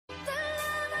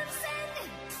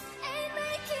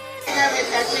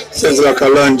Sizzla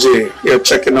Kalonji, you're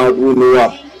checking out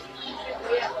Nuwaupic.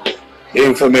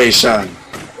 Information.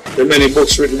 The many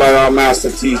books written by our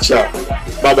master teacher,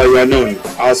 Baba Yanun,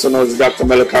 also known as Dr.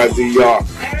 Malachi Z. York.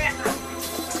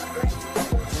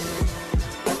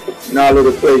 Now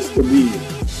the place to be.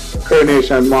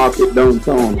 Coronation Market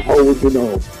downtown. How would you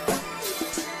know?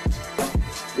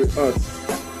 With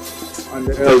us and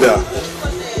the elder.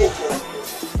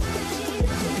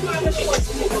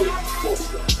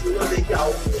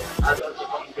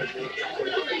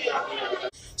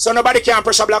 So nobody can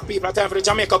pressure black people at time for the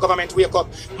Jamaica government wake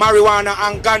up. Marijuana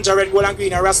and ganja, red, gold and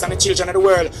green and rasta and the children of the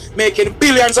world making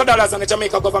billions of dollars and the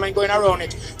Jamaica government going around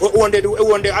it. We own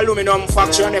the aluminum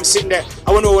factory and them sitting there.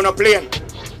 I want to own a plane.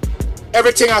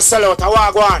 Everything I sell out, I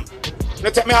want to go on. You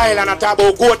take me island and talk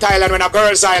about Goat Island when a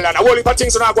girl's island. I whole heap of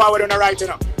things I go on with on the right, you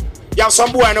know. You have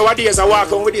some boy nowadays I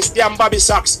walk on with this damn bobby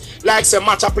socks. Like say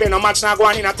match a plane, a match not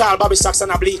going in at all, bobby socks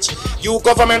and a bleach. You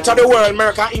government of the world,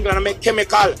 America and England, make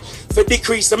chemical to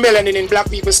decrease the melanin in black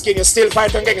people's skin. You still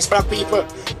fight against black people.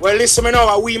 Well, listen me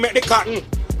now, we make the cotton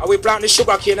and we plant the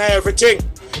sugar cane and everything.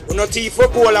 We not thief for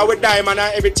gold and with diamond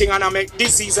and everything and I make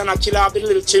disease and I kill off the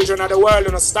little children of the world.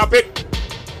 You know, stop it.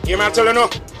 You know what I'm telling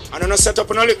you? And you set up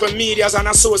no little medias and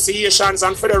associations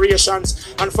and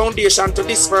federations and foundations to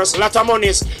disperse a lot of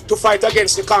monies to fight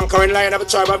against the conquering lion of the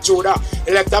tribe of Judah,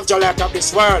 elect of Goliath of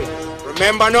this world.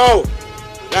 Remember now,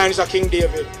 Lions of King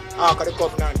David, Ark of the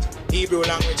Covenant, Hebrew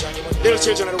language, and you must, little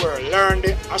children of the world, learn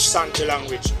the Ashanti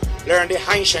language, learn the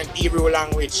ancient Hebrew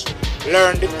language,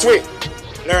 learn the Twi,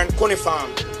 learn cuneiform,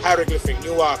 hieroglyphic,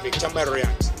 Nuwaupic,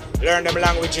 Tamarians, learn them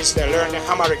languages there, learn the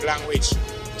Amharic language.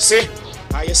 See?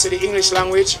 You see the English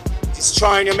language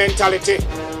destroying your mentality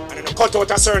and then you cut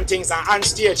out of certain things and on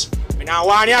stage. I now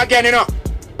want you again, you know.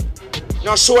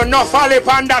 Not sure enough all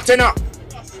upon that, you know.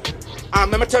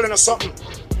 And I'm telling you something.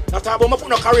 Not about me put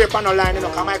no career on the line, you know,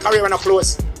 because my career is not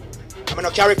close. I'm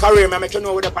not carry career, I make you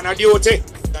know with up on a duty.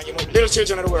 And you must, little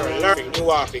children of the world, learn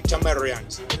Nuwaupic,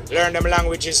 Tamarians. Learn them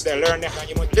languages there, learn them. And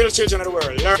you must, little children of the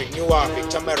world, learn Nuwaupic,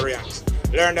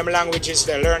 Tamarians. Learn them languages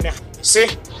there, learn them. See?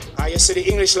 You see the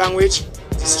English language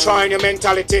destroying your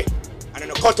mentality and then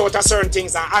you cut out of certain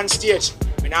things and on stage.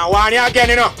 I now want you again,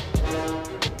 you know.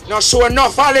 Not sure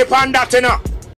enough all upon that, you know.